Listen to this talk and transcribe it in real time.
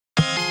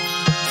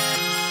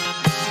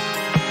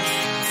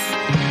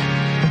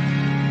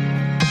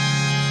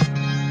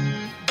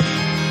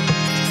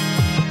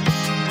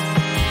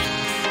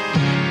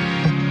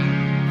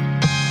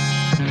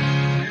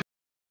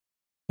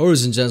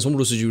Horizon Chance,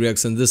 welcome to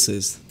Reaction. This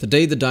is The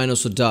Day the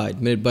Dinosaur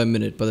Died, minute by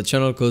minute, by the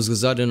channel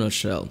Kurzgesagt in a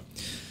nutshell.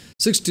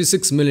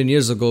 66 million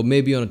years ago,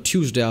 maybe on a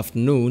Tuesday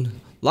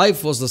afternoon,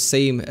 life was the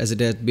same as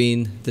it had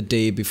been the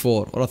day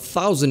before, or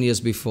 1,000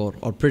 years before,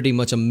 or pretty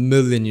much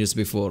 1,000,000 years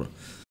before.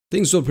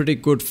 Things were pretty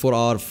good for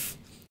our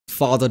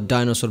father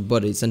dinosaur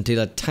buddies until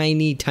a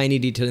tiny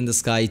detail in the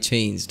sky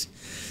changed.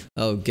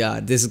 Oh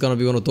god, this is gonna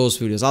be one of those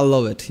videos. I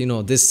love it. You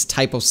know, this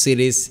type of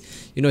series.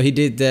 You know, he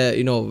did the,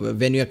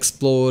 when you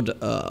explode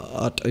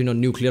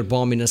nuclear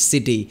bomb in a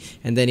city,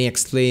 and then he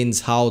explains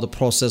how the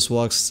process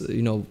works,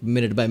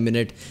 minute by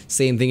minute.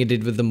 Same thing he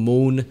did with the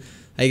moon.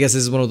 I guess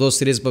this is one of those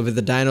series, but with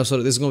the dinosaur,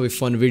 this is gonna be a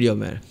fun video,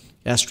 man.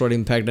 Asteroid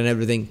impact and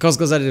everything.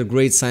 Kurzgesagt did a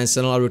great science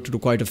channel. I will do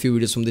quite a few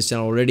videos from this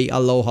channel already. I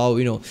love how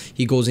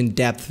he goes in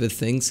depth with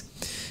things.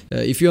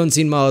 If you haven't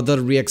seen my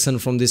other reaction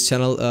from this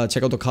channel,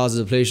 check out the cards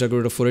in the playlist. I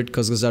go for it.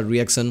 Kurzgesagt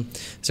reaction.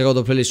 Check out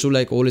the playlist too,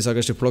 like Oli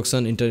Sarcastic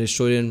Production, Internet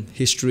Historian,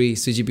 History,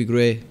 CGP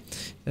Grey,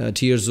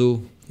 Tier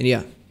Zoo, and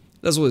yeah,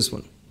 let's go this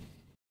one.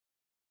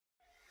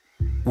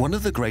 One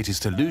of the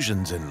greatest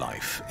illusions in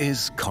life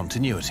is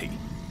continuity.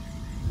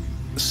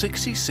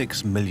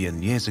 66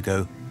 million years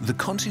ago, the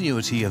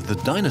continuity of the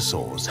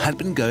dinosaurs had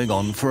been going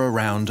on for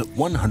around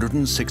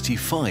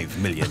 165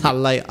 million. I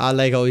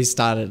like how he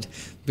started,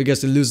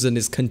 because illusion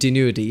is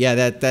continuity.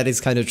 Yeah, that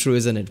is kind of true,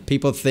 isn't it?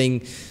 People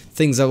think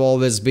things have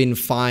always been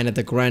fine at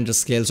the grander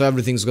scale, so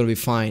everything's going to be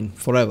fine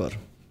forever.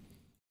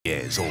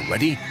 Years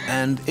already,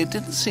 and it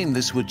didn't seem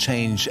this would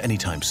change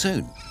anytime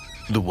soon.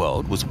 The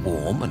world was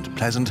warm and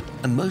pleasant,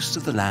 and most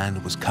of the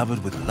land was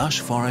covered with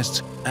lush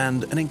forests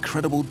and an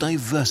incredible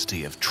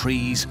diversity of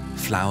trees,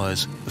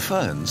 flowers,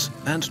 ferns,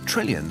 and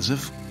trillions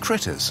of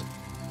critters.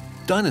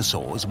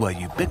 Dinosaurs were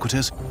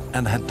ubiquitous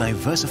and had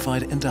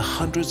diversified into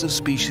hundreds of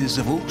species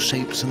of all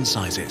shapes and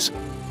sizes.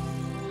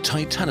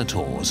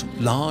 Titanosaurs,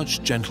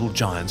 large, gentle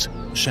giants,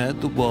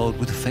 shared the world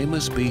with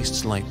famous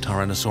beasts like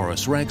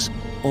Tyrannosaurus rex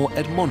or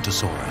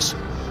Edmontosaurus.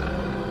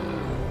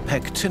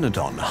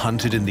 Pectinodon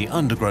hunted in the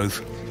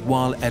undergrowth,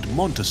 while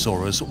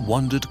Edmontosaurus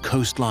wandered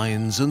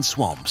coastlines and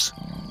swamps.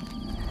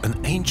 An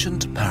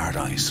ancient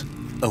paradise,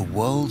 a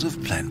world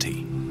of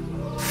plenty,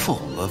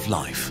 full of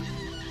life.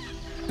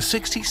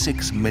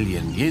 66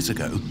 million years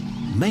ago,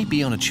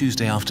 maybe on a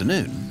Tuesday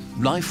afternoon,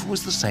 life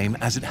was the same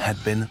as it had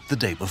been the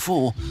day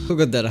before. Look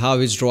at that, how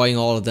he's drawing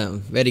all of them.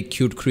 Very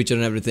cute creature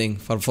and everything.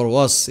 For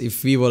us,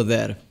 if we were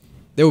there,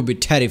 they would be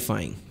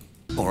terrifying.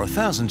 Or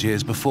 1,000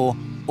 years before,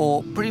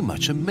 or pretty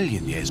much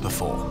 1,000,000 years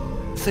before.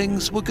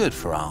 Things were good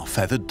for our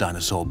feathered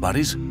dinosaur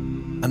buddies,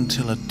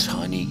 until a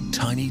tiny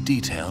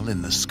detail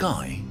in the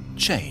sky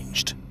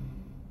changed.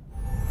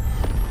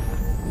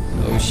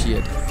 Oh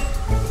shit.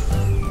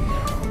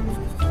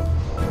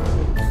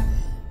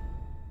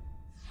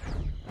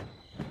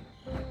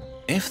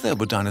 If there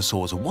were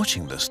dinosaurs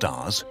watching the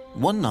stars,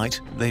 one night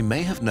they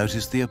may have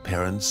noticed the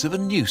appearance of a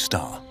new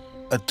star,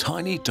 a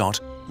tiny dot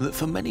that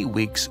for many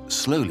weeks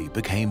slowly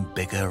became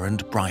bigger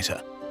and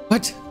brighter.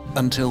 What?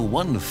 Until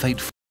one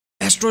fateful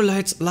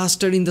Asteroids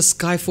lasted in the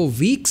sky for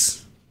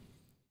weeks?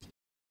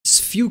 This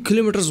few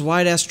kilometers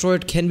wide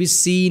asteroid can be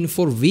seen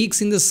for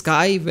weeks in the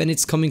sky when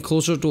it's coming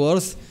closer to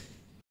Earth?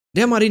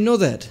 Damn, I didn't know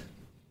that.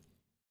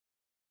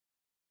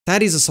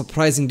 That is a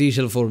surprising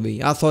detail for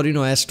me. I thought,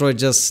 asteroid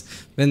just,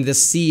 when they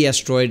see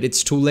asteroid,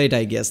 it's too late,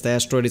 I guess. The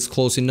asteroid is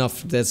close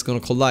enough that's gonna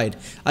collide.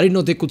 I didn't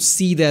know they could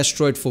see the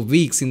asteroid for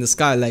weeks in the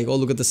sky, like, oh,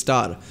 look at the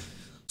star.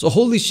 So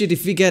holy shit,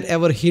 if we get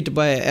ever hit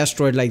by an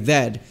asteroid like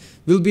that,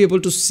 we'll be able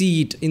to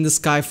see it in the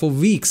sky for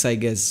weeks, I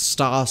guess.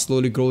 Stars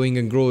slowly growing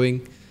and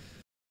growing.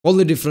 All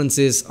the difference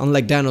is,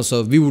 unlike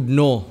dinosaurs, we would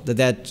know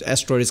that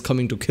asteroid is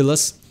coming to kill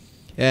us.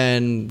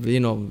 And,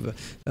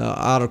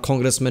 our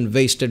congressmen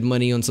wasted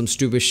money on some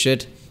stupid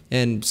shit.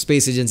 And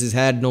space agencies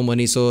had no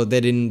money, so they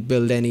didn't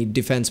build any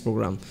defense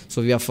program.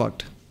 So we are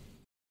fucked.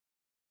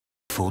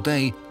 Full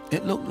day,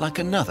 it looked like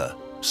another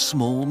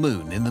small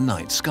moon in the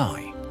night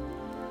sky.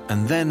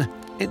 And then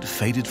it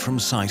faded from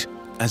sight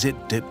as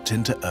it dipped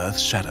into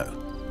Earth's shadow.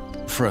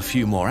 For a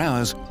few more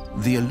hours,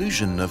 the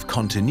illusion of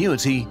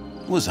continuity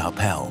was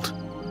upheld,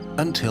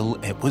 until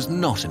it was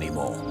not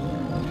anymore.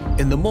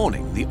 In the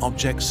morning, the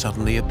object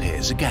suddenly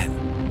appears again,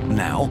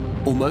 now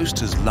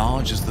almost as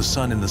large as the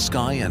sun in the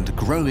sky and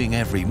growing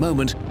every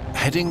moment,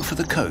 heading for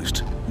the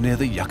coast near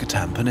the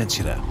Yucatan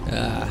Peninsula.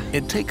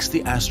 It takes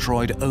the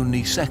asteroid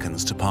only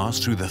seconds to pass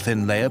through the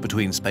thin layer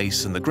between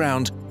space and the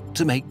ground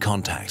to make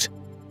contact,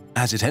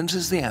 as it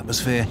enters the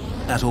atmosphere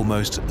at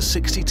almost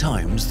 60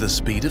 times the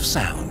speed of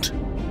sound.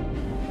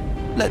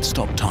 Let's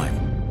stop time.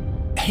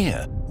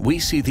 Here, we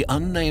see the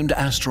unnamed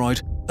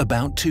asteroid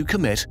about to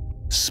commit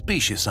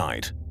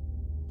speciescide.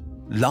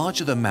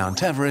 Larger than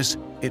Mount Everest,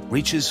 it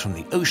reaches from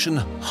the ocean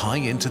high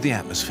into the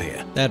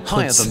atmosphere.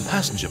 Higher than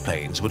passenger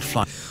planes would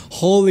fly.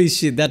 Holy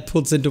shit, that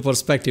puts into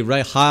perspective,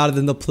 right? Higher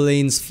than the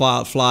planes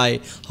fly,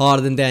 higher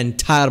than the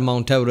entire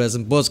Mount Everest,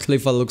 and Burj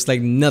Khalifa looks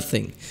like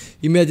nothing.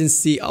 Imagine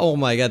oh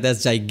my god,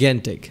 that's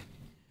gigantic.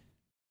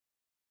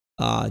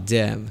 Ah,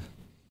 damn.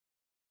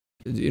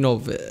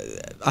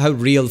 I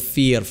have real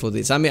fear for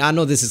this. I mean, I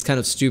know this is kind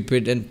of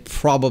stupid, and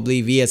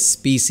probably we as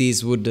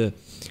species would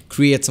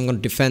create some kind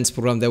of defense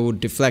program that would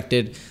deflect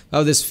it. I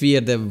have this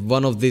fear that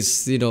one of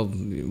these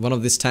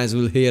times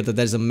we'll hear that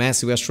there's a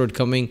massive asteroid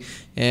coming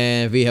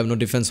and we have no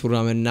defense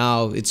program, and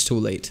now it's too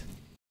late.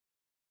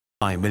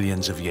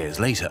 Millions of years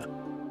later.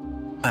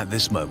 At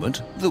this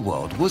moment, the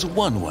world was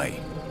one way.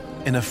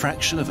 In a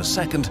fraction of a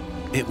second,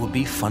 it would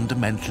be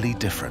fundamentally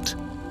different.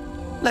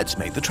 Let's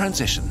make the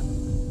transition.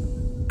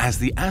 As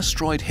the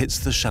asteroid hits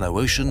the shallow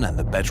ocean and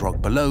the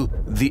bedrock below,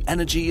 the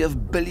energy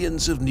of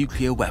billions of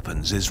nuclear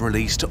weapons is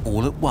released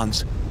all at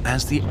once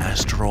as the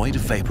asteroid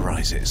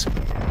vaporizes.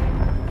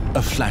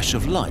 A flash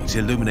of light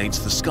illuminates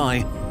the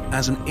sky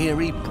as an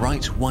eerie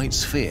bright white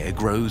sphere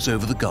grows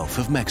over the Gulf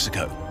of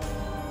Mexico.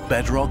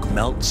 Bedrock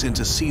melts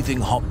into seething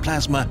hot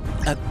plasma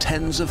at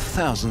tens of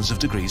thousands of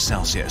degrees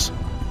Celsius.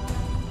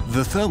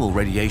 The thermal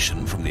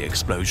radiation from the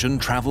explosion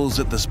travels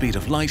at the speed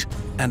of light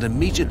and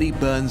immediately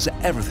burns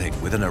everything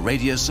within a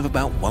radius of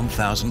about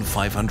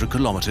 1,500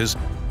 kilometers,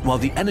 while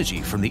the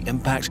energy from the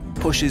impact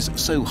pushes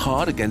so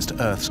hard against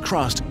Earth's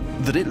crust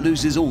that it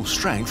loses all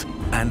strength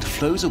and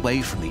flows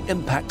away from the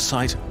impact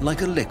site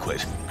like a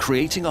liquid,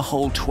 creating a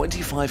hole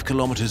 25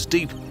 kilometers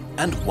deep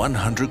and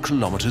 100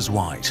 kilometers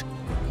wide.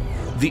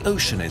 The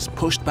ocean is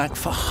pushed back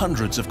for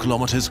hundreds of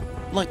kilometers,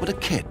 like when a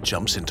kid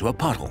jumps into a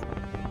puddle.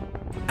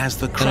 As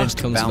the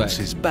crust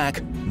bounces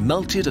back,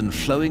 melted and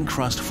flowing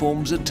crust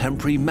forms a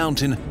temporary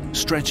mountain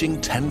stretching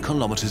 10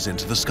 kilometers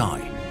into the sky.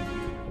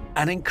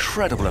 An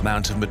incredible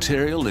amount of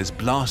material is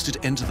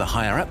blasted into the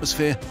higher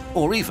atmosphere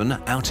or even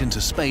out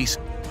into space,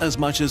 as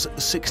much as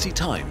 60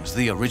 times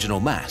the original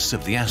mass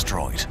of the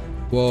asteroid.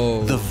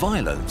 Whoa. The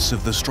violence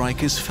of the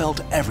strike is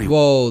felt everywhere.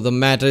 Whoa, the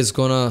matter is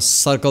gonna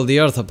circle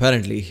the Earth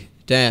apparently.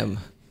 Damn.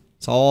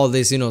 So all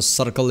this,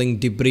 circling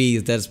debris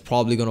that's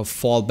probably gonna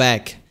fall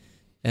back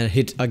and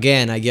hit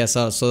again, I guess.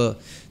 So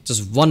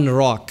just one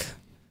rock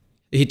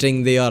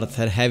hitting the Earth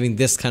and having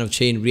this kind of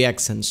chain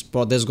reactions.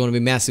 But there's gonna be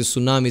massive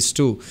tsunamis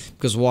too,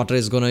 because water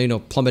is gonna,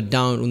 plummet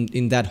down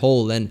in that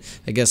hole and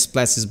I guess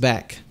splashes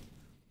back.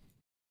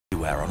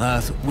 Everywhere on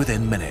Earth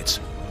within minutes.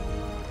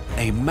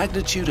 A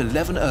magnitude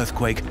 11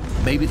 earthquake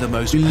may be the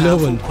most 11.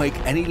 powerful quake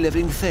any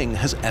living thing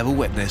has ever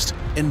witnessed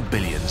in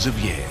billions of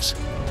years.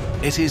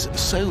 It is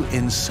so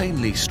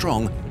insanely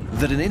strong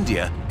that in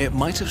India it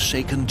might have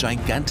shaken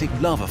gigantic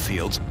lava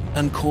fields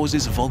and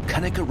causes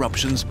volcanic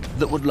eruptions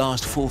that would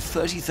last for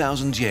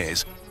 30,000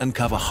 years and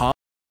cover half.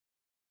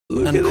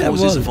 Look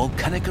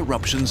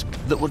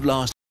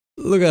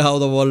at how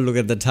the world look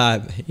at the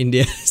time.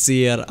 India is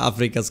here,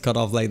 Africa's cut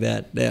off like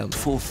that. Damn.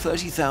 For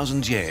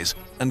 30,000 years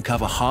and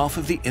cover half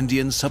of the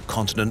Indian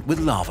subcontinent with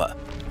lava.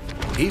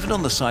 Even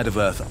on the side of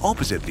Earth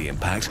opposite the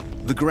impact,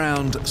 the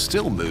ground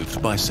still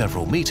moved by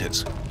several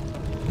meters.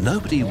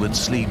 Nobody would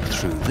sleep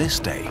through this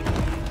day.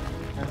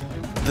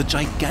 The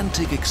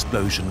gigantic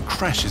explosion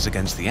crashes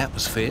against the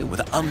atmosphere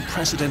with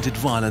unprecedented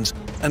violence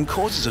and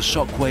causes a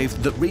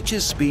shockwave that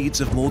reaches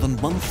speeds of more than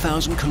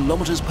 1,000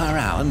 kilometers per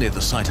hour near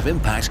the site of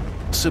impact,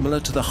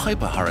 similar to the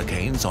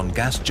hyperhurricanes on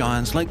gas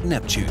giants like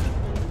Neptune.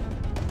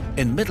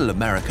 In Middle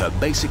America,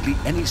 basically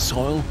any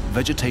soil,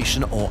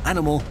 vegetation or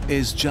animal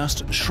is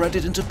just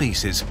shredded into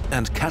pieces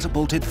and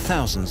catapulted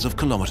thousands of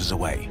kilometers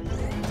away.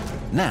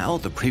 Now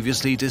the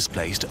previously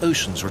displaced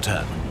oceans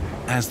return.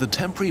 As the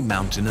temporary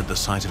mountain at the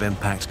site of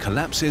impact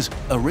collapses,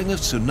 a ring of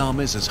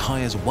tsunamis as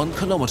high as 1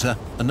 kilometer,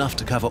 enough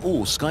to cover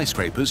all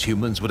skyscrapers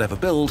humans would ever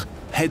build,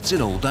 heads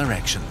in all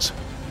directions.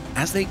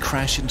 As they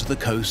crash into the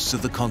coasts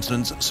of the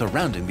continents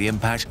surrounding the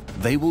impact,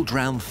 they will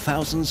drown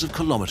thousands of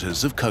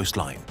kilometers of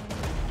coastline.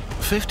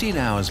 15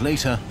 hours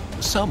later,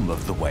 some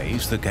of the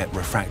waves that get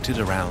refracted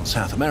around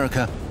South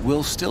America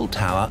will still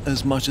tower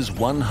as much as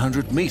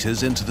 100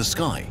 meters into the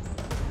sky.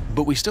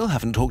 But we still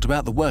haven't talked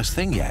about the worst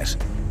thing yet.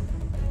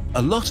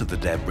 A lot of the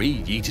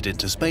debris yeeted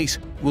into space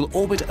will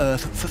orbit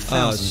Earth for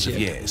thousands of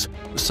years.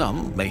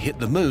 Some may hit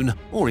the Moon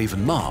or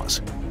even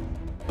Mars.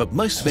 But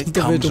most of it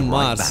comes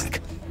right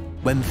back.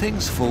 When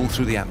things fall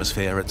through the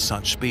atmosphere at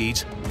such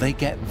speeds, they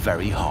get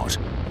very hot,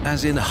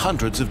 as in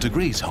hundreds of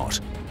degrees hot.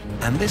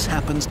 And this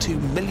happens to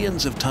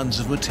millions of tons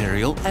of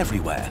material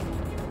everywhere.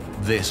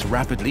 This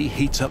rapidly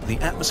heats up the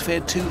atmosphere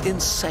to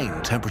insane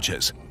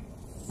temperatures.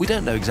 We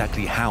don't know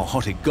exactly how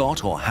hot it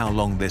got or how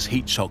long this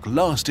heat shock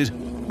lasted,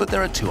 but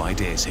there are two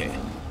ideas here.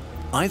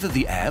 Either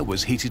the air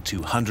was heated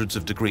to hundreds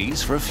of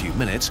degrees for a few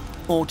minutes,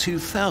 or to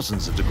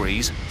thousands of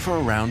degrees for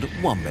around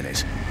 1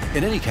 minute.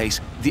 In any case,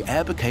 the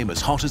air became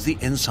as hot as the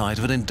inside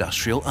of an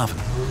industrial oven.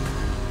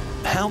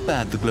 How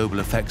bad the global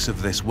effects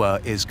of this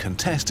were is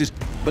contested,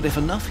 but if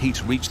enough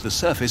heat reached the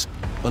surface,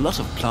 a lot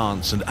of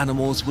plants and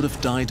animals would have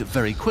died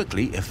very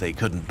quickly if they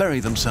couldn't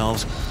bury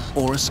themselves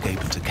or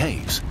escape into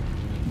caves.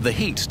 The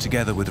heat,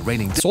 together with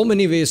raining... So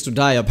many ways to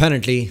die,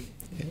 apparently.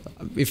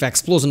 If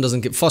explosion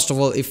doesn't kill... First of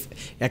all, if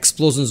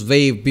explosions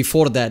wave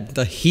before that,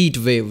 the heat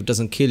wave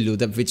doesn't kill you,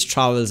 which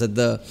travels at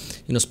the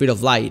speed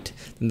of light,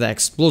 then the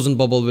explosion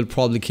bubble will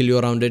probably kill you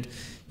around it.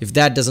 If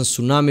that doesn't,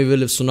 tsunami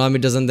will. If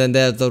tsunami doesn't, then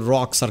the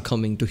rocks are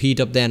coming to heat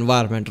up the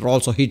environment or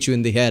also hit you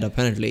in the head,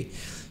 apparently.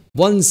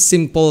 One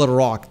simple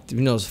rock,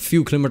 a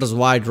few kilometers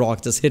wide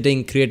rock just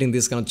hitting, creating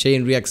this kind of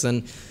chain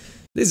reaction.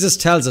 This just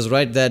tells us,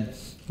 right, that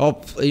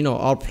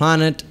our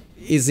planet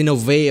is in a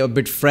way a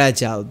bit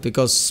fragile,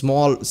 because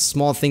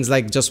small things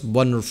like just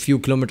one or few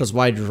kilometers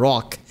wide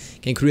rock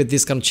can create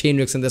this kind of chain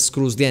reaction that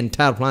screws the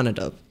entire planet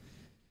up.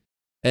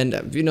 And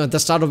at the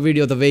start of the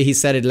video, the way he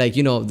said it, like,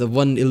 the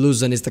one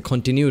illusion is the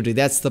continuity.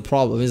 That's the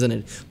problem, isn't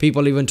it?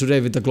 People even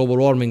today with the global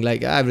warming,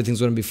 like, everything's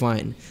going to be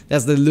fine.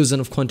 That's the illusion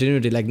of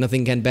continuity, like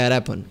nothing can bad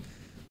happen.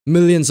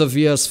 Millions of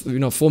years,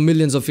 for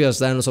millions of years,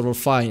 dinosaurs were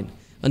fine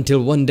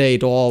until one day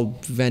it all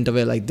went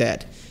away like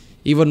that.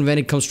 Even when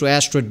it comes to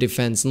asteroid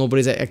defense,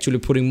 nobody's actually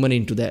putting money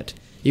into that.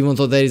 Even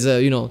though there is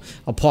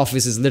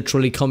Apophis is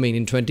literally coming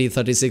in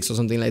 2036 or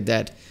something like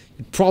that.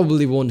 It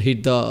probably won't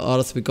hit the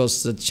Earth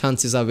because the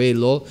chances are very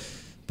low.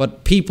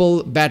 But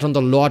people bet on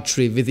the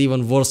lottery with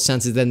even worse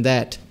chances than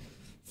that,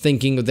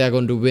 thinking they're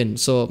going to win.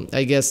 So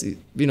I guess,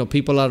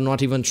 people are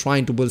not even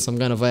trying to build some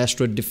kind of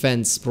asteroid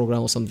defense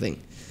program or something.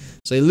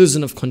 So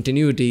illusion of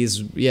continuity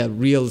is,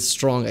 real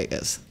strong, I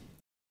guess.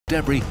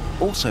 Debris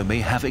also may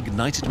have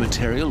ignited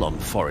material on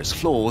forest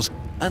floors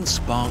and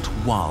sparked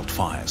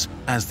wildfires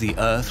as the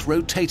Earth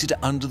rotated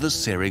under the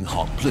searing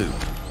hot plume.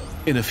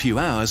 In a few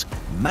hours,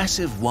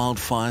 massive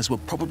wildfires were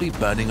probably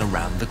burning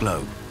around the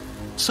globe.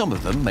 Some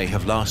of them may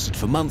have lasted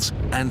for months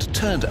and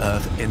turned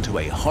Earth into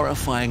a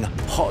horrifying,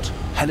 hot,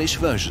 hellish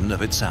version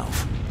of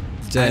itself.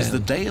 Damn. As the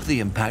day of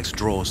the impact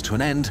draws to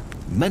an end,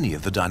 many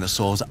of the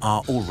dinosaurs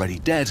are already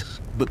dead,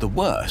 but the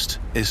worst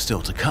is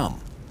still to come.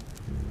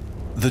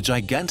 The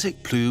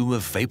gigantic plume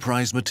of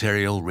vaporized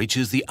material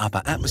reaches the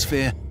upper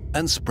atmosphere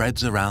and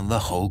spreads around the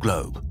whole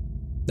globe.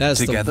 That's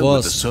Together the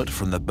worst. with the soot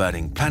from the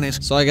burning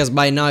planet. So I guess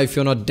by now, if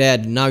you're not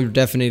dead, now you're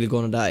definitely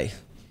gonna die.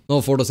 No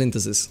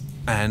photosynthesis.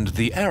 And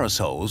the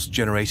aerosols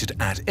generated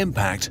at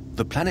impact,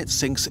 the planet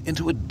sinks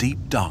into a deep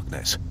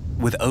darkness,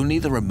 with only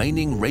the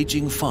remaining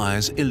raging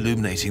fires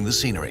illuminating the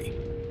scenery.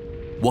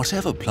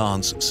 Whatever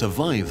plants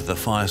survive the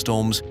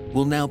firestorms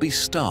will now be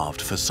starved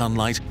for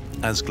sunlight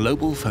as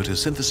global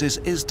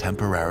photosynthesis is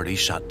temporarily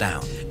shut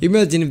down.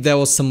 Imagine if there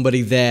was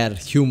somebody there,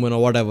 human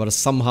or whatever,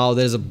 somehow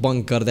there's a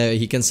bunker there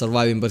he can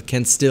survive in but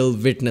can still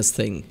witness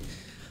things.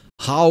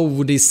 How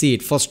would he see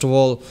it? First of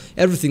all,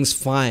 everything's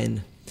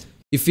fine.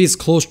 If he's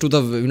close to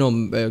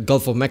the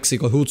Gulf of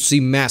Mexico, he would see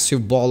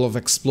massive ball of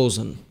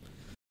explosion.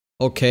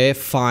 Okay,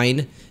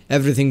 fine,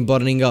 everything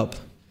burning up.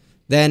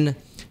 Then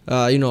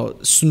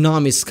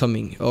tsunamis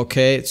coming.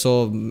 Okay,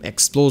 so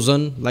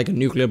explosion like a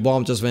nuclear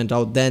bomb just went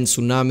out. Then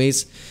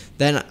tsunamis.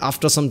 Then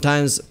after some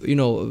times,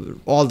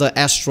 all the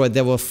asteroids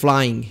that were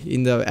flying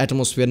in the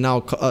atmosphere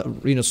now,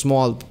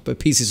 small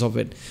pieces of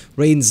it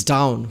rains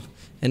down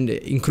and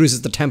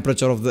increases the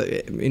temperature of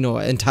the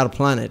entire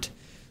planet.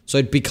 So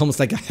it becomes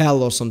like a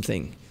hell or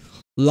something.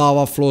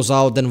 Lava flows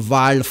out, then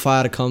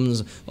wildfire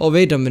comes. Oh,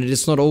 wait a minute,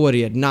 it's not over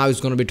yet. Now it's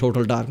going to be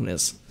total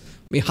darkness.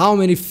 I mean, how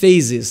many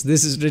phases?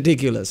 This is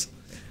ridiculous.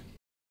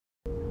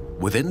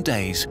 Within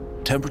days,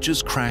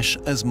 temperatures crash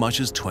as much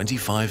as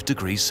 25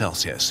 degrees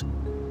Celsius.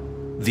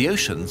 The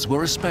oceans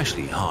were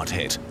especially hard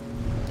hit.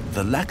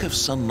 The lack of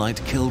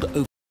sunlight killed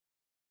over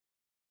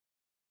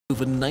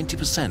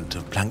 90%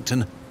 of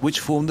plankton, which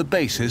form the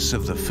basis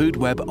of the food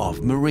web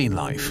of marine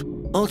life.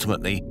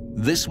 Ultimately,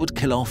 this would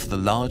kill off the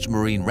large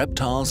marine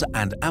reptiles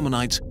and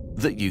ammonites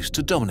that used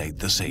to dominate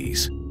the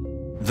seas.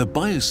 The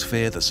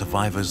biosphere the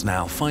survivors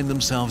now find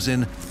themselves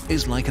in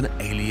is like an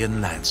alien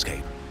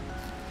landscape.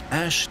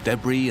 Ash,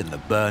 debris, and the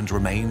burned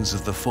remains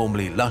of the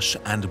formerly lush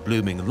and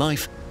blooming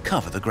life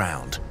cover the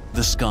ground.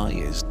 The sky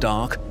is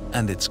dark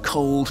and it's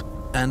cold,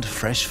 and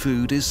fresh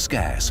food is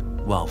scarce,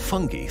 while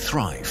fungi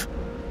thrive.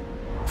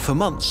 For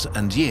months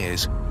and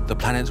years, the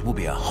planet will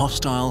be a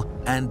hostile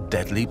and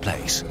deadly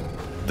place.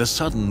 The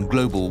sudden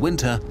global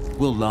winter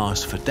will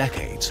last for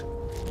decades.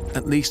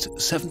 At least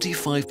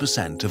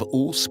 75% of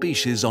all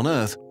species on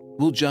Earth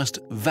will just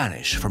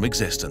vanish from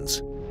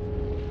existence.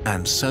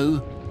 And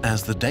so,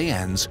 as the day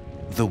ends,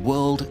 the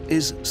world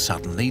is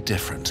suddenly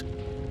different.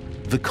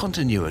 The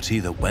continuity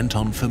that went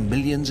on for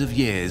millions of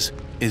years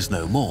is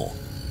no more.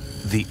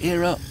 The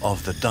era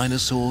of the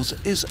dinosaurs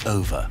is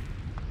over,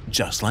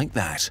 just like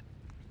that.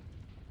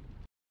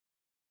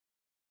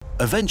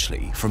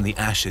 Eventually, from the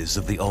ashes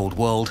of the old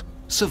world,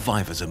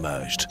 survivors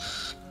emerged.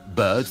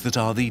 Birds that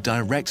are the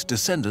direct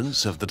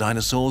descendants of the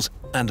dinosaurs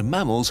and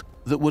mammals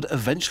that would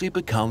eventually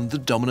become the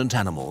dominant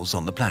animals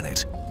on the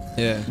planet.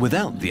 Yeah.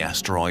 Without the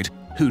asteroid,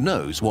 who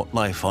knows what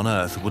life on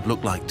Earth would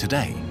look like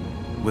today?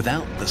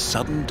 Without the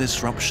sudden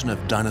disruption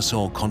of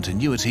dinosaur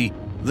continuity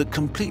that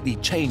completely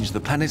changed the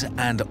planet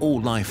and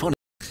all life on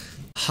it.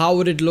 How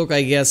would it look,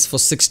 I guess, for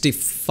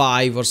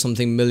 65 or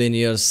something million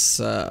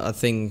years? I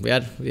think,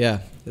 yeah,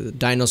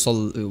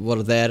 dinosaurs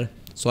were there.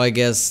 So I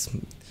guess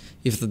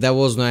if there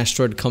was no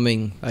asteroid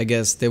coming, I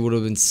guess they would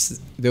have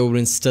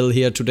been still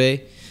here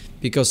today.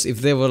 Because if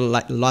they were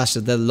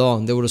lasted that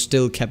long, they would have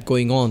still kept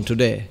going on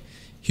today.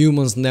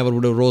 humans never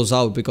would have rose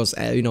out, because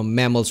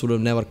mammals would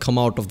have never come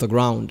out of the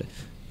ground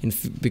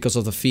because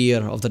of the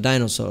fear of the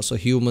dinosaurs. So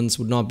humans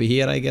would not be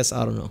here, I guess.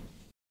 I don't know.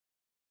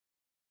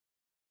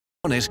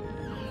 On it,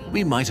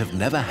 we might have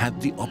never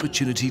had the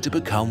opportunity to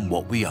become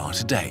what we are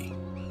today.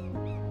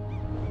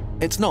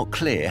 It's not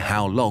clear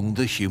how long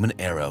the human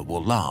era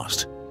will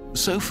last.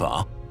 So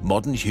far,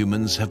 modern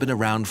humans have been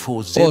around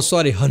for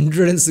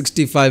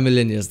 165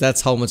 million years.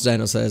 That's how much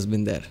dinosaur has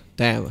been there.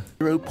 Damn.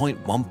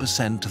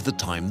 0.1% of the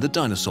time the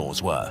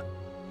dinosaurs were.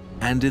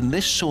 And in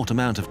this short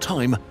amount of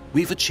time,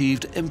 we've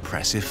achieved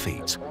impressive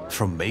feats,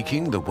 from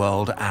making the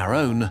world our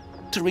own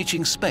to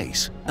reaching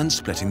space and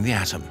splitting the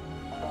atom.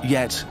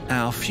 Yet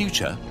our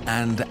future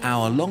and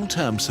our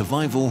long-term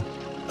survival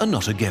are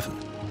not a given.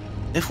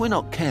 If we're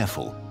not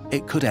careful,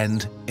 it could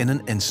end in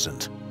an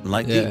instant,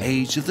 like the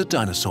age of the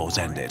dinosaurs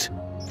ended.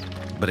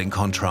 But in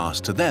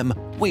contrast to them,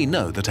 we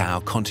know that our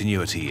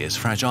continuity is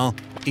fragile,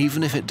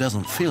 even if it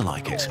doesn't feel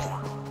like it.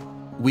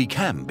 We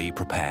can be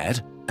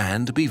prepared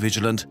and be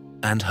vigilant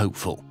and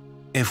hopeful.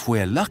 If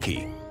we're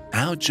lucky,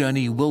 our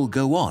journey will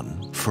go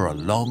on for a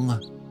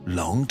long,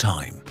 long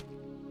time.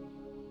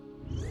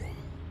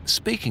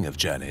 Speaking of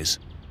journeys,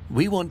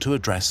 we want to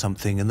address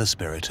something in the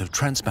spirit of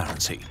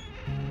transparency.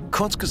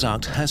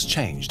 Kurzgesagt has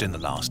changed in the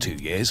last 2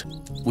 years.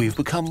 We've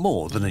become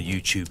more than a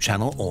YouTube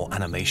channel or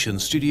animation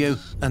studio,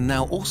 and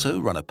now also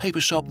run a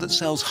paper shop that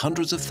sells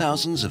hundreds of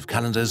thousands of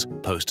calendars,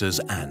 posters,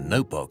 and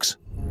notebooks.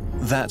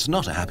 That's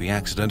not a happy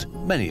accident.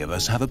 Many of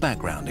us have a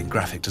background in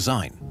graphic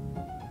design.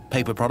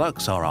 Paper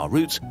products are our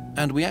roots,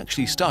 and we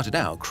actually started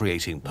out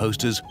creating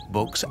posters,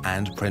 books,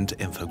 and print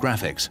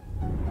infographics.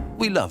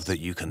 We love that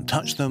you can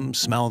touch them,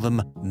 smell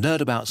them,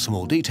 nerd about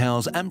small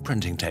details and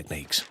printing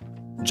techniques.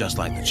 Just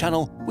like the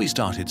channel, we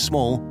started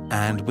small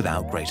and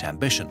without great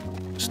ambition.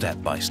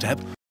 Step by step,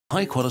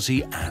 high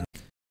quality and...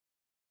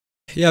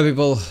 Yeah,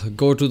 people,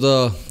 go to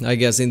the, I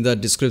guess, in the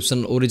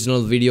description,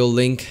 original video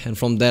link, and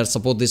from there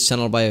support this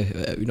channel by,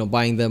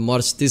 buying the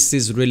merch. This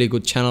is really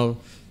good channel.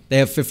 They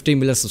have 50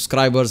 million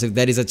subscribers. If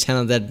there is a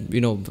channel that,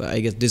 I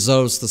guess,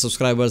 deserves the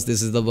subscribers,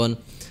 this is the one.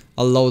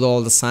 I love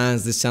all the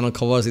science this channel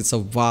covers. It's a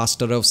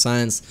vast array of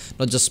science,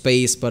 not just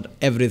space, but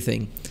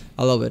everything.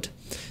 I love it.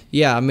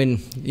 Yeah, I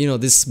mean,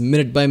 this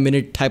minute by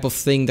minute type of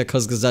thing that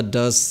Kurzgesagt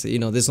does,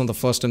 this is not the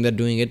first time they're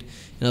doing it.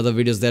 In other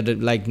videos that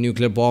like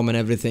nuclear bomb and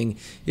everything.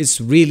 It's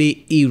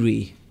really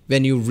eerie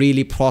when you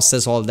really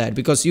process all that,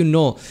 because you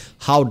know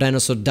how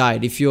dinosaur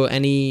died. If you're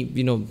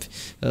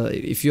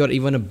if you're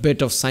even a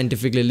bit of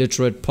scientifically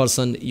literate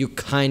person, you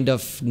kind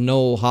of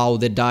know how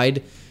they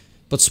died.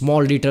 But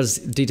small details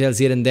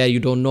here and there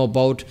you don't know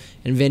about.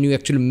 And when you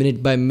actually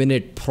minute by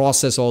minute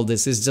process all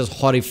this, it's just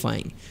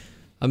horrifying.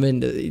 I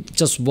mean,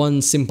 just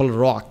one simple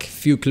rock,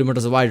 few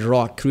kilometers wide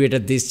rock,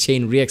 created this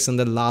chain reaction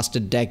that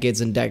lasted decades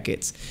and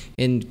decades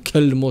and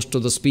killed most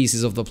of the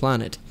species of the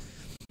planet.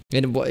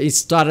 And it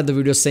started the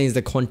video saying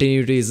the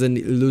continuity is an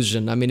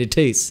illusion. I mean, it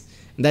is.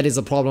 And that is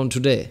a problem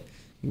today.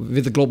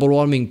 With global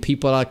warming,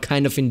 people are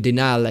kind of in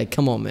denial, like,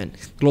 come on, man.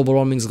 Global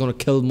warming is going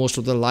to kill most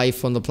of the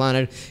life on the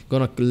planet,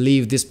 going to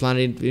leave this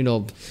planet,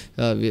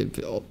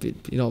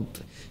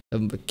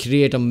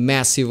 create a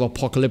massive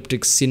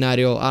apocalyptic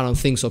scenario. I don't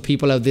think so.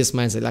 People have this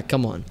mindset, like,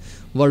 come on,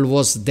 world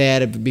was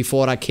there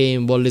before I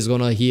came, world is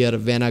gonna here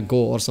when I go,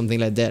 or something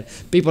like that.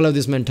 People have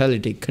this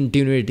mentality,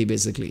 continuity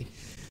basically.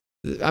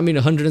 I mean,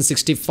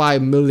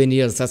 165 million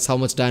years, that's how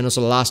much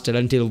dinosaur lasted,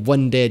 until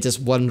one day just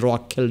one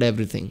rock killed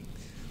everything.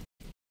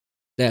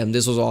 Damn,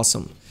 this was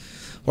awesome.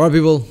 Alright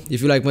people,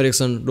 if you like my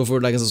reaction, don't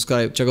forget to like and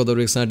subscribe. Check out the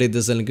reaction I did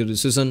this link in the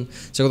description.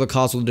 Check out the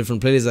cast with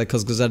different playlists like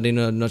Kurzgesagt in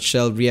a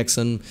nutshell,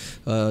 reaction,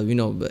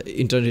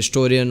 internet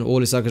historian,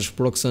 Oli Sarkish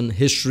production,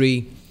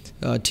 history,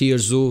 tier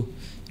zoo.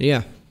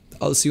 Yeah,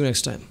 I'll see you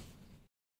next time.